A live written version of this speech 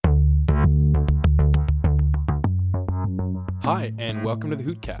Hi, and welcome to the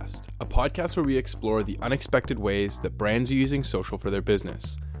Hootcast, a podcast where we explore the unexpected ways that brands are using social for their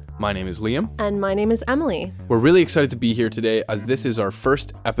business. My name is Liam. And my name is Emily. We're really excited to be here today as this is our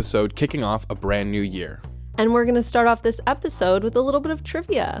first episode kicking off a brand new year. And we're going to start off this episode with a little bit of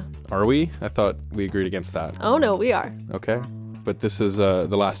trivia. Are we? I thought we agreed against that. Oh, no, we are. Okay. But this is the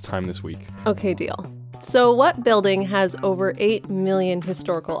last time this week. Okay, deal. So what building has over 8 million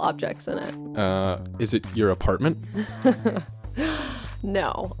historical objects in it? Is it your apartment?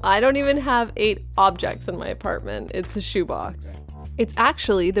 No, I don't even have 8 objects in my apartment. It's a shoebox. It's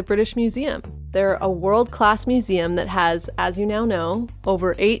actually the British Museum. They're a world-class museum that has, as you now know,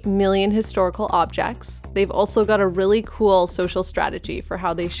 over 8 million historical objects. They've also got a really cool social strategy for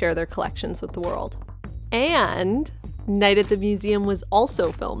how they share their collections with the world. And Night at the Museum was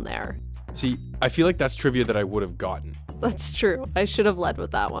also filmed there. See, I feel like that's trivia that I would have gotten. That's true. I should have led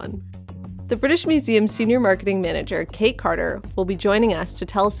with that one. The British Museum Senior Marketing Manager, Kate Carter, will be joining us to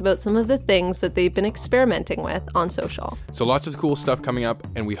tell us about some of the things that they've been experimenting with on social. So lots of cool stuff coming up,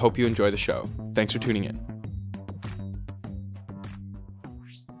 and we hope you enjoy the show. Thanks for tuning in.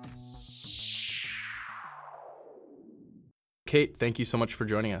 Kate, thank you so much for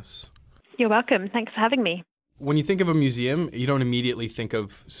joining us. You're welcome. Thanks for having me. When you think of a museum, you don't immediately think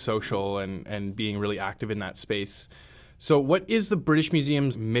of social and being really active in that space. So what is the British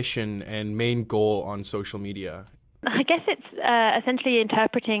Museum's mission and main goal on social media? I guess it's essentially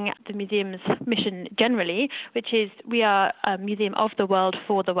interpreting the museum's mission generally, which is we are a museum of the world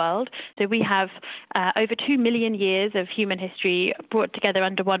for the world. So we have over 2 million years of human history brought together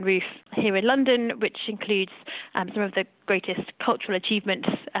under one roof here in London, which includes some of the greatest cultural achievements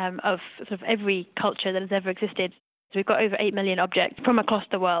of sort of every culture that has ever existed. So we've got over 8 million objects from across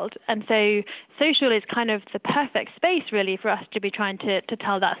the world. And so social is kind of the perfect space, really, for us to be trying to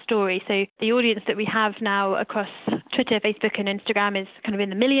tell that story. So the audience that we have now across Twitter, Facebook, and Instagram is kind of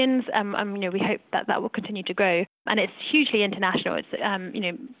in the millions. We hope that that will continue to grow. And it's hugely international. It's,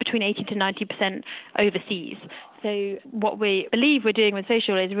 between 80 to 90% overseas. So what we believe we're doing with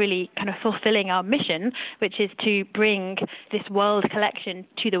social is really kind of fulfilling our mission, which is to bring this world collection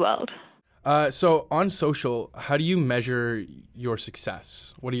to the world. So on social, how do you measure your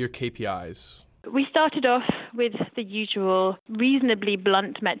success? What are your KPIs? We started off with the usual reasonably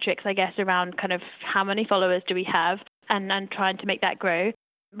blunt metrics, I guess, around kind of how many followers do we have and trying to make that grow,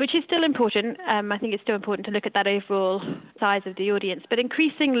 which is still important. I think it's still important to look at that overall size of the audience. But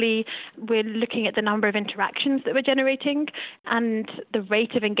increasingly, we're looking at the number of interactions that we're generating and the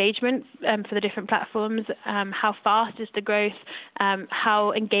rate of engagement for the different platforms, how fast is the growth,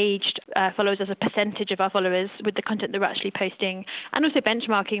 how engaged followers as a percentage of our followers with the content that we're actually posting, and also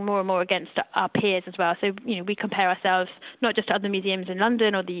benchmarking more and more against our peers as well. So, we compare ourselves not just to other museums in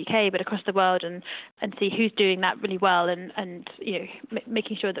London or the UK, but across the world and see who's doing that really well and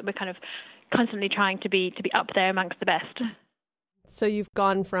making sure that we're kind of constantly trying to be up there amongst the best. So you've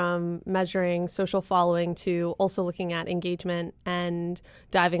gone from measuring social following to also looking at engagement and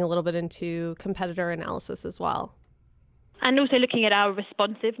diving a little bit into competitor analysis as well. And also looking at our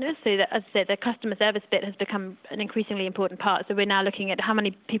responsiveness, so that, as I said, the customer service bit has become an increasingly important part. So we're now looking at how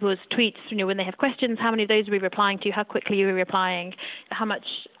many people's tweets, when they have questions, how many of those are we replying to, how quickly are we replying, how much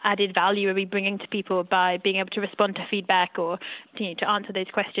added value are we bringing to people by being able to respond to feedback or to answer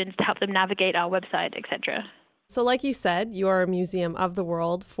those questions, to help them navigate our website, etc. So like you said, you are a museum of the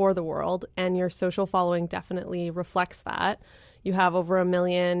world for the world, and your social following definitely reflects that. You have over 1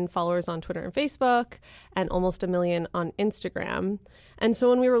 million followers on Twitter and Facebook and almost 1 million on Instagram. And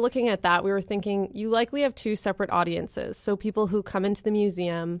so when we were looking at that, we were thinking you likely have 2 separate audiences. So people who come into the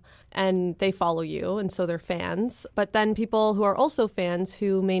museum and they follow you, and so they're fans, but then people who are also fans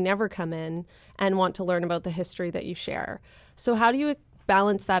who may never come in and want to learn about the history that you share. So how do you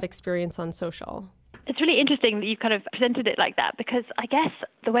balance that experience on social? It's really interesting that you've kind of presented it like that, because I guess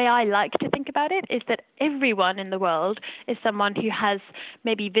the way I like to think about it is that everyone in the world is someone who has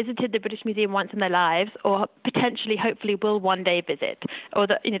maybe visited the British Museum once in their lives, or potentially, hopefully, will one day visit, or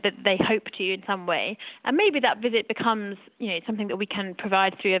that that they hope to in some way. And maybe that visit becomes something that we can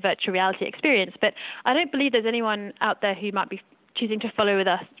provide through a virtual reality experience. But I don't believe there's anyone out there who might be choosing to follow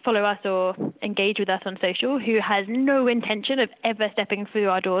us or engage with us on social who has no intention of ever stepping through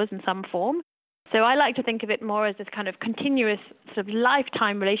our doors in some form. So I like to think of it more as this kind of continuous sort of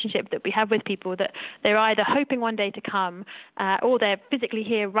lifetime relationship that we have with people, that they're either hoping one day to come or they're physically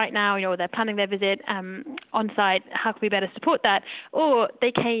here right now, or they're planning their visit on site. How can we better support that? Or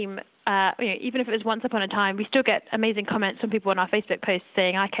they came even if it was once upon a time, we still get amazing comments from people on our Facebook posts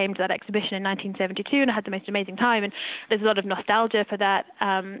saying, I came to that exhibition in 1972 and I had the most amazing time. And there's a lot of nostalgia for that.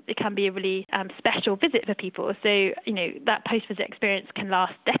 It can be a really special visit for people. So, that post-visit experience can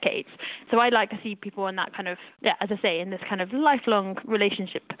last decades. So I like to see people in that kind of, as I say, in this kind of lifelong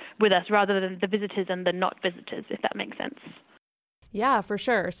relationship with us rather than the visitors and the not visitors, if that makes sense. Yeah, for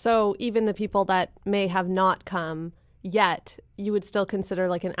sure. So even the people that may have not come yet, you would still consider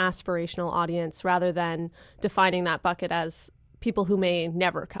like an aspirational audience rather than defining that bucket as people who may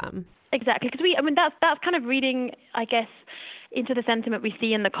never come. Exactly, because that's kind of reading, I guess, into the sentiment we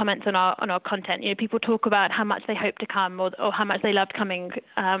see in the comments on our content. People talk about how much they hope to come or how much they loved coming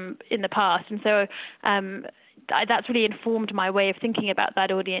in the past, and so that's really informed my way of thinking about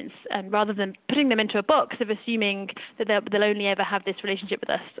that audience. And rather than putting them into a box of assuming that they'll only ever have this relationship with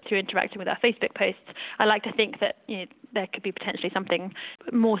us through interacting with our Facebook posts, I like to think that there could be potentially something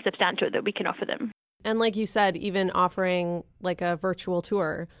more substantial that we can offer them. And like you said, even offering like a virtual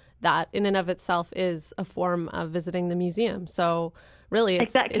tour, that in and of itself is a form of visiting the museum. So really,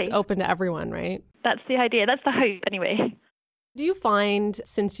 it's open to everyone, right? That's the idea. That's the hope, anyway. Do you find,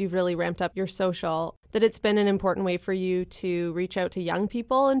 since you've really ramped up your social, that it's been an important way for you to reach out to young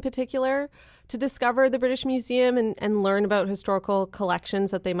people in particular to discover the British Museum and learn about historical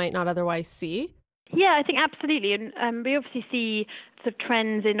collections that they might not otherwise see? Yeah, I think absolutely. And we obviously see sort of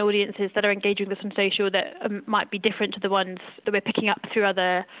trends in audiences that are engaging with us on social that might be different to the ones that we're picking up through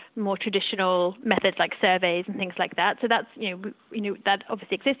other more traditional methods like surveys and things like that. So that's, that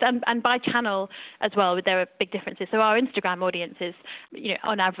obviously exists. And by channel as well, there are big differences. So our Instagram audience is,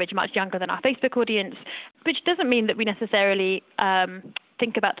 on average, much younger than our Facebook audience, which doesn't mean that we necessarily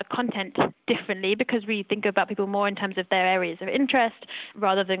think about the content differently, because we think about people more in terms of their areas of interest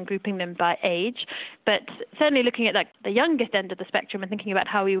rather than grouping them by age. But certainly looking at the youngest end of the spectrum and thinking about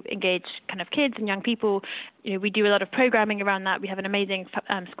how we engage kind of kids and young people, we do a lot of programming around that. We have an amazing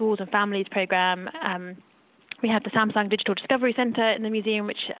schools and families program. We have the Samsung Digital Discovery Centre in the museum,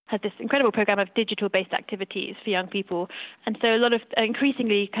 which has this incredible program of digital-based activities for young people. And so a lot of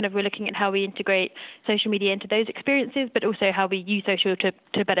increasingly kind of we're looking at how we integrate social media into those experiences, but also how we use social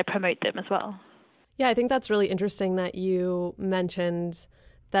to better promote them as well. Yeah, I think that's really interesting that you mentioned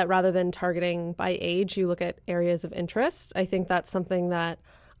that rather than targeting by age, you look at areas of interest. I think that's something that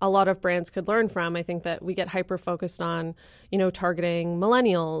a lot of brands could learn from. I think that we get hyper-focused on, targeting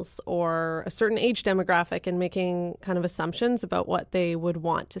millennials or a certain age demographic and making kind of assumptions about what they would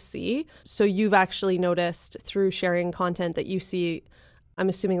want to see. So you've actually noticed through sharing content that you see, I'm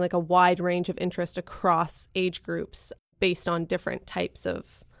assuming, like a wide range of interest across age groups based on different types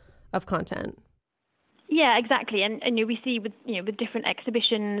of content. Yeah, exactly. And we see with different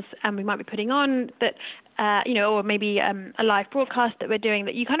exhibitions we might be putting on that, or maybe a live broadcast that we're doing,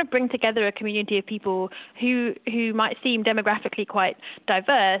 that you kind of bring together a community of people who might seem demographically quite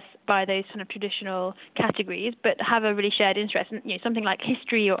diverse by those kind of traditional categories, but have a really shared interest. And something like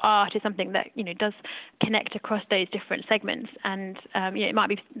history or art is something that does connect across those different segments. And it might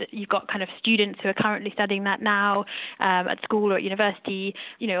be that you've got kind of students who are currently studying that now at school or at university,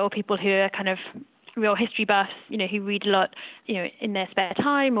 or people who are kind of real history buffs, who read a lot, in their spare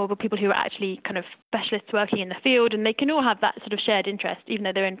time, or people who are actually kind of specialists working in the field, and they can all have that sort of shared interest, even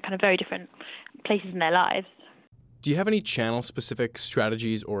though they're in kind of very different places in their lives. Do you have any channel-specific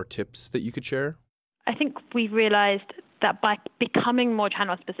strategies or tips that you could share? I think we've realized that by becoming more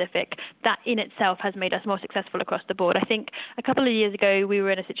channel specific, that in itself has made us more successful across the board. I think a couple of years ago, we were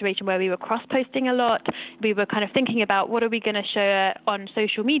in a situation where we were cross-posting a lot. We were kind of thinking about what are we going to show on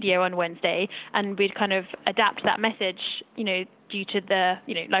social media on Wednesday, and we'd kind of adapt that message, due to the,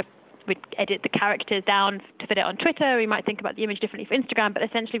 we'd edit the characters down to fit it on Twitter. We might think about the image differently for Instagram, but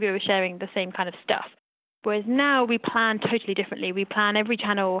essentially we were sharing the same kind of stuff. Whereas now we plan totally differently. We plan every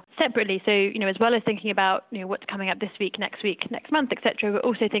channel separately. So, as well as thinking about, what's coming up this week, next month, etc., we're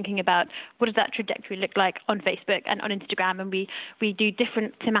also thinking about what does that trajectory look like on Facebook and on Instagram. And we do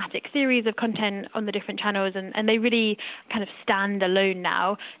different thematic series of content on the different channels, and they really kind of stand alone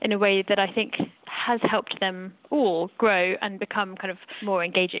now in a way that I think has helped them all grow and become kind of more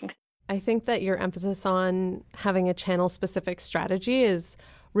engaging. I think that your emphasis on having a channel-specific strategy is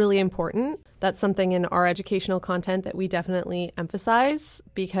really important. That's something in our educational content that we definitely emphasize,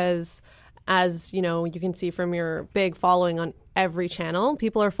 because as you can see from your big following on every channel,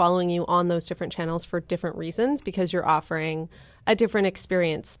 people are following you on those different channels for different reasons, because you're offering a different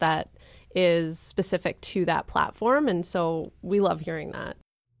experience that is specific to that platform. And so we love hearing that.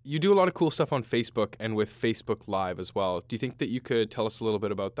 You do a lot of cool stuff on Facebook and with Facebook Live as well. Do you think that you could tell us a little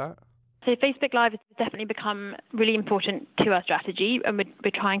bit about that? So Facebook Live has definitely become really important to our strategy, and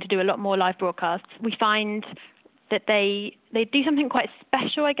we're trying to do a lot more live broadcasts. We find that they do something quite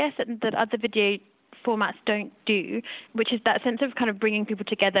special, I guess, that other video formats don't do, which is that sense of kind of bringing people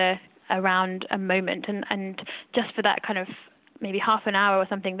together around a moment, and just for that kind of maybe half an hour or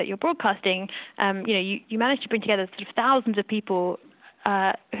something that you're broadcasting, you manage to bring together sort of thousands of people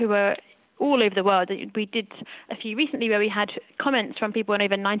who are all over the world. We did a few recently where we had comments from people in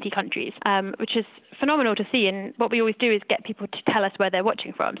over 90 countries, which is phenomenal to see. And what we always do is get people to tell us where they're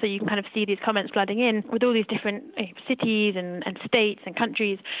watching from. So you can kind of see these comments flooding in with all these different cities and states and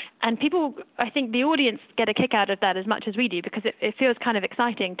countries. And people, I think the audience get a kick out of that as much as we do, because it feels kind of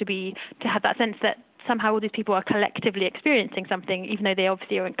exciting to have that sense that somehow all these people are collectively experiencing something, even though they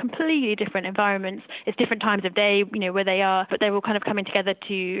obviously are in completely different environments. It's different times of day, where they are, but they're all kind of coming together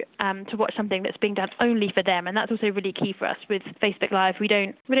to watch something that's being done only for them. And that's also really key for us with Facebook Live. We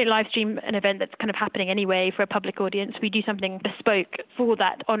don't live stream an event that's kind of happening anyway for a public audience. We do something bespoke for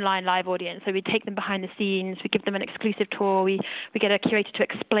that online live audience. So we take them behind the scenes, we give them an exclusive tour, we get a curator to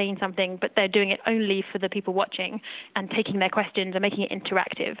explain something, but they're doing it only for the people watching and taking their questions and making it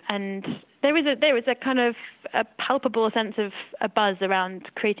interactive. And there is a kind of a palpable sense of a buzz around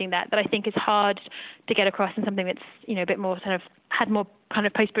creating that I think is hard to get across in something that's, a bit more kind of had more kind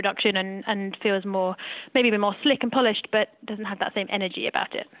of post-production and feels maybe a bit more slick and polished, but doesn't have that same energy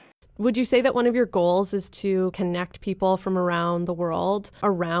about it. Would you say that one of your goals is to connect people from around the world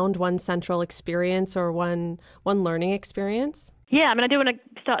around one central experience or one learning experience? Yeah, I don't want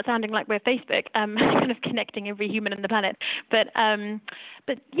to start sounding like we're Facebook, kind of connecting every human on the planet. But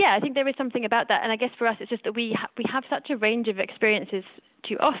yeah, I think there is something about that. And I guess for us, it's just that we have such a range of experiences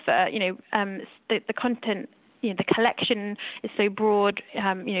to offer. The content, the collection is so broad,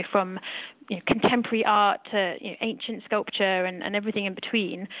 from contemporary art to ancient sculpture and everything in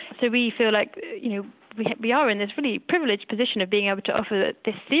between. So we feel like, we are in this really privileged position of being able to offer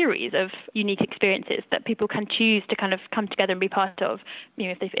this series of unique experiences that people can choose to kind of come together and be part of,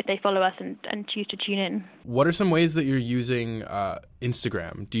 if they follow us and choose to tune in. What are some ways that you're using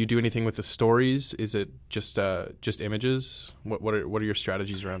Instagram? Do you do anything with the stories? Is it just images? What are your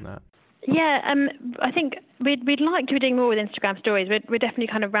strategies around that? Yeah, I think we'd like to be doing more with Instagram stories. We're definitely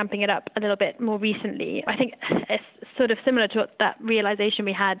kind of ramping it up a little bit more recently. I think it's sort of similar to that realization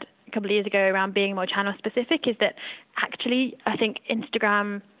we had a couple of years ago around being more channel specific, is that actually I think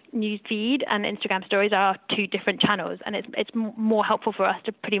Instagram news feed and Instagram stories are two different channels, and it's more helpful for us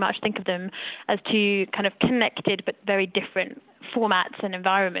to pretty much think of them as two kind of connected but very different formats and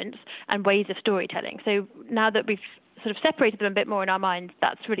environments and ways of storytelling. So now that we've sort of separated them a bit more in our minds,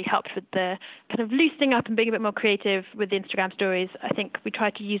 that's really helped with the kind of loosening up and being a bit more creative with the Instagram stories. I think we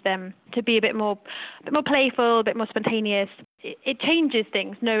try to use them to be a bit more playful, a bit more spontaneous. It changes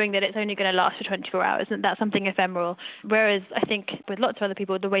things knowing that it's only going to last for 24 hours and that's something ephemeral. Whereas I think with lots of other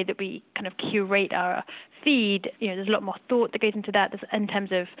people, the way that we kind of curate our feed, there's a lot more thought that goes into that in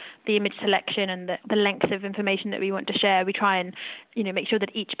terms of the image selection and the length of information that we want to share. We try and, make sure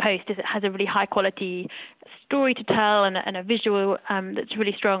that each post has a really high quality story to tell and a visual that's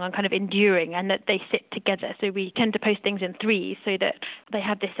really strong and kind of enduring, and that they sit together. So we tend to post things in threes so that they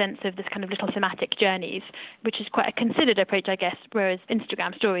have this sense of this kind of little thematic journeys, which is quite a considered approach, I guess, whereas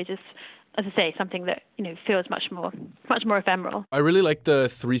Instagram stories is, as I say, something that feels much more ephemeral. I really like the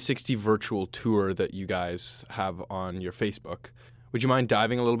 360 virtual tour that you guys have on your Facebook. Would you mind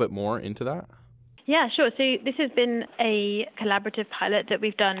diving a little bit more into that? Yeah, sure. So this has been a collaborative pilot that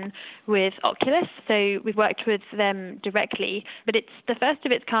we've done with Oculus. So we've worked with them directly, but it's the first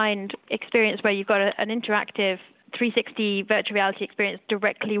of its kind experience where you've got an interactive 360 virtual reality experience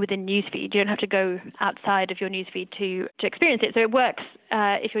directly within Newsfeed. You don't have to go outside of your Newsfeed to experience it. So it works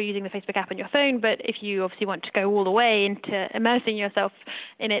if you're using the Facebook app on your phone, but if you obviously want to go all the way into immersing yourself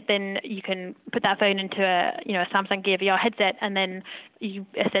in it, then you can put that phone into a Samsung Gear VR headset, and then you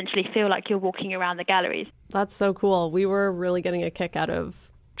essentially feel like you're walking around the galleries. That's so cool. We were really getting a kick out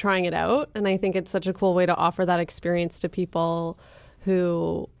of trying it out, and I think it's such a cool way to offer that experience to people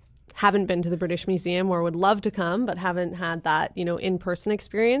who haven't been to the British Museum or would love to come but haven't had that, in-person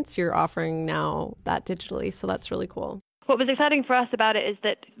experience. You're offering now that digitally, so that's really cool. What was exciting for us about it is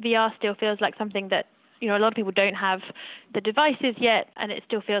that VR still feels like something that, a lot of people don't have the devices yet, and it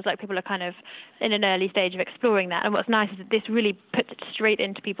still feels like people are kind of in an early stage of exploring that. And what's nice is that this really puts it straight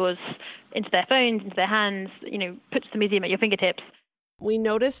into their phones, into their hands, puts the museum at your fingertips. We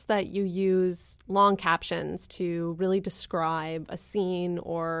noticed that you use long captions to really describe a scene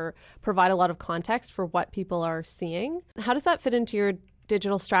or provide a lot of context for what people are seeing. How does that fit into your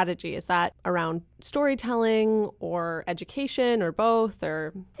digital strategy? Is that around storytelling or education or both?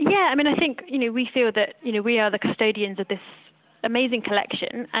 Or Yeah, I mean, I think, we feel that, we are the custodians of this amazing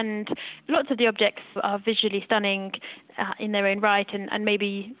collection, and lots of the objects are visually stunning in their own right, and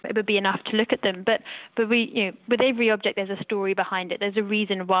maybe it would be enough to look at them. But we, with every object, there's a story behind it. There's a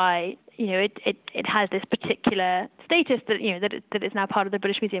reason why it has this particular status that that it's now part of the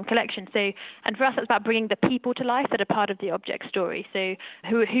British Museum collection. So, and for us, it's about bringing the people to life that are part of the object story. So,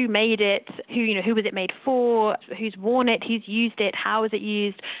 who made it? Who was it made for? Who's worn it? Who's used it? How is it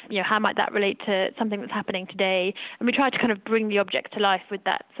used? How might that relate to something that's happening today? And we try to kind of bring the object to life with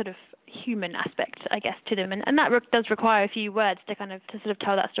that sort of human aspect, I guess, to them, and that does require a few words to sort of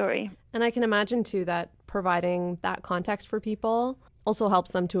tell that story. And I can imagine too that providing that context for people also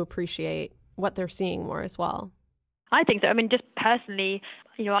helps them to appreciate what they're seeing more as well. I think so. I mean, just personally,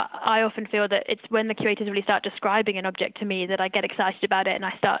 I often feel that it's when the curators really start describing an object to me that I get excited about it, and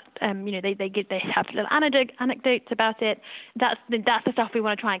I start, they have little anecdotes about it. That's the stuff we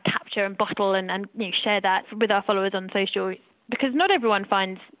want to try and capture and bottle and share that with our followers on social. Because not everyone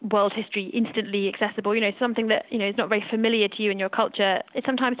finds world history instantly accessible. Something that is not very familiar to you in your culture. It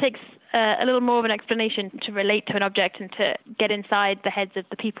sometimes takes a little more of an explanation to relate to an object and to get inside the heads of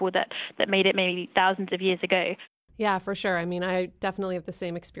the people that made it maybe thousands of years ago. Yeah, for sure. I mean, I definitely have the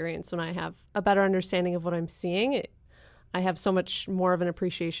same experience when I have a better understanding of what I'm seeing. I have so much more of an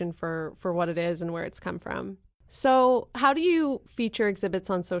appreciation for what it is and where it's come from. So how do you feature exhibits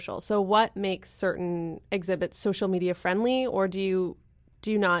on social? So what makes certain exhibits social media friendly, or do you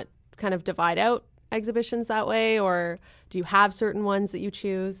not kind of divide out exhibitions that way, or do you have certain ones that you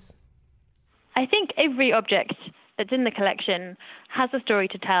choose? I think every object that's in the collection has a story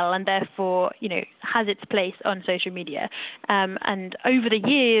to tell, and therefore, has its place on social media. And over the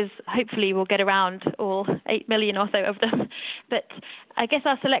years, hopefully we'll get around all 8 million or so of them. But I guess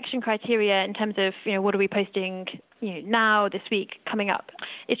our selection criteria in terms of, what are we posting, now, this week, coming up,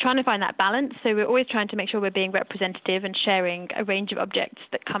 is trying to find that balance. So we're always trying to make sure we're being representative and sharing a range of objects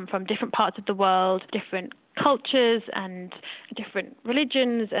that come from different parts of the world, different cultures and different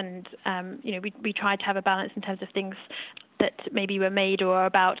religions, and we try to have a balance in terms of things that maybe were made or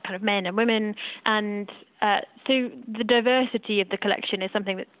about kind of men and women, and so the diversity of the collection is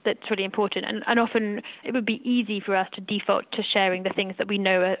something that's really important, and often it would be easy for us to default to sharing the things that we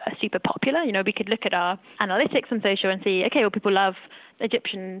know are super popular. We could look at our analytics on social and see, okay, well, people love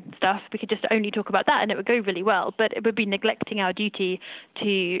Egyptian stuff, we could just only talk about that and it would go really well, but it would be neglecting our duty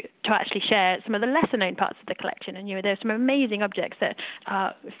to actually share some of the lesser known parts of the collection. And there's some amazing objects that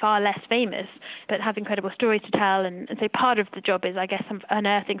are far less famous but have incredible stories to tell, and so part of the job is, I guess,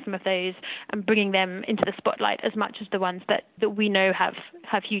 unearthing some of those and bringing them into the spotlight as much as the ones that we know have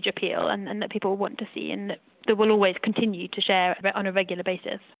huge appeal and that people want to see and that we'll always continue to share on a regular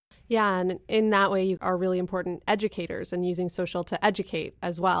basis. Yeah, and in that way, you are really important educators and using social to educate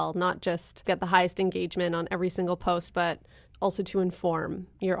as well, not just get the highest engagement on every single post, but also to inform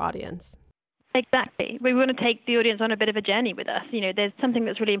your audience. Exactly. We want to take the audience on a bit of a journey with us. There's something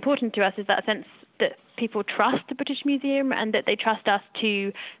that's really important to us is that sense that people trust the British Museum and that they trust us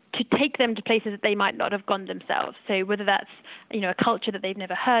to take them to places that they might not have gone themselves. So whether that's, a culture that they've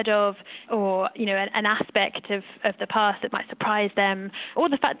never heard of, or, an aspect of the past that might surprise them, or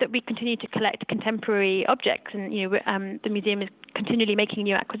the fact that we continue to collect contemporary objects, and, the museum is continually making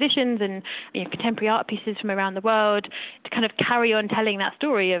new acquisitions and contemporary art pieces from around the world to kind of carry on telling that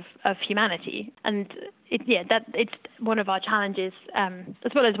story of humanity. And it's one of our challenges,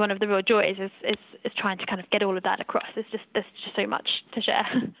 as well as one of the real joys, is trying to kind of get all of that across. There's just so much to share.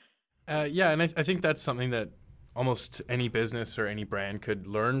 And I think that's something that almost any business or any brand could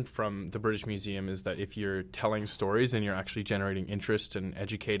learn from the British Museum, is that if you're telling stories and you're actually generating interest and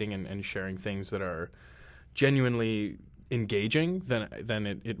educating and sharing things that are genuinely engaging, then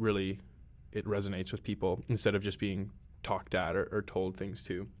it really resonates with people instead of just being talked at or told things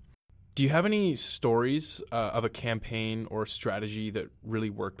to. Do you have any stories of a campaign or strategy that really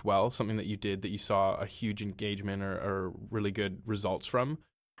worked well, something that you did that you saw a huge engagement or really good results from?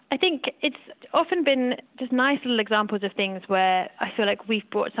 I think it's often been just nice little examples of things where I feel like we've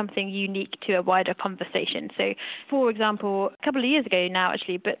brought something unique to a wider conversation. So, for example, a couple of years ago now,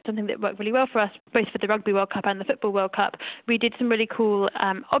 actually, but something that worked really well for us, both for the Rugby World Cup and the Football World Cup, we did some really cool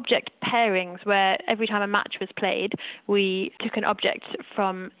object pairings where every time a match was played, we took an object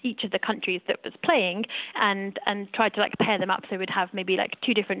from each of the countries that was playing and tried to pair them up. So we'd have maybe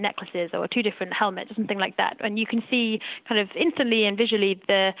 2 different necklaces or 2 different helmets or something like that. And you can see kind of instantly and visually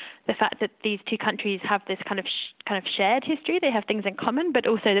the fact that these 2 countries have this kind of shared history. They have things in common, but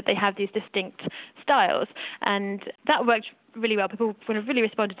also that they have these distinct styles. And that worked really well. People really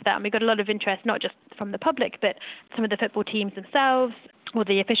responded to that, and we got a lot of interest, not just from the public, but some of the football teams themselves, or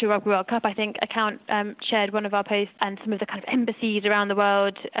the official Rugby World Cup, I think, account shared one of our posts, and some of the kind of embassies around the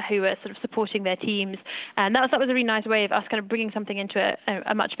world who are sort of supporting their teams. And that was a really nice way of us kind of bringing something into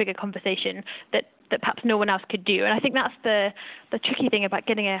a much bigger conversation that perhaps no one else could do. And I think that's the tricky thing about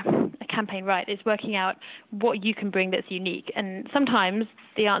getting a campaign right, is working out what you can bring that's unique. And sometimes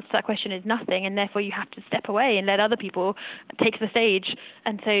the answer to that question is nothing, and therefore you have to step away and let other people take the stage.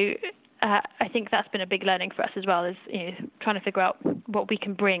 And so I think that's been a big learning for us as well, is trying to figure out what we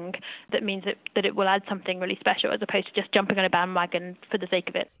can bring that means that it will add something really special, as opposed to just jumping on a bandwagon for the sake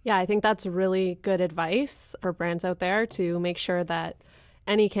of it. Yeah, I think that's really good advice for brands out there, to make sure that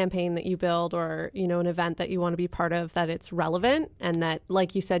any campaign that you build, or an event that you want to be part of, that it's relevant, and that,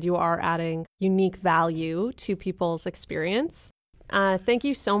 like you said, you are adding unique value to people's experience. Thank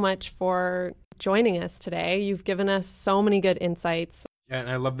you so much for joining us today. You've given us so many good insights. Yeah, and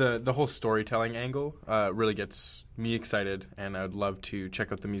I love the whole storytelling angle. Really gets me excited, and I'd love to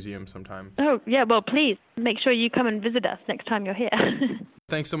check out the museum sometime. Oh, yeah, well, please make sure you come and visit us next time you're here.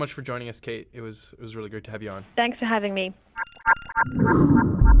 Thanks so much for joining us, Kate. It was really great to have you on. Thanks for having me.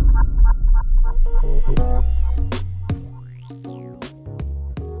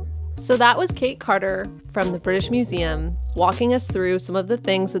 So that was Kate Carter from the British Museum, walking us through some of the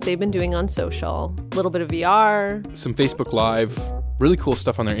things that they've been doing on social. A little bit of VR. Some Facebook Live. Really cool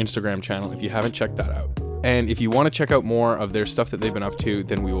stuff on their Instagram channel if you haven't checked that out. And if you want to check out more of their stuff that they've been up to,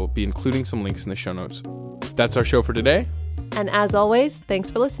 then we will be including some links in the show notes. That's our show for today. And as always, thanks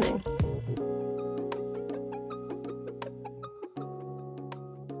for listening.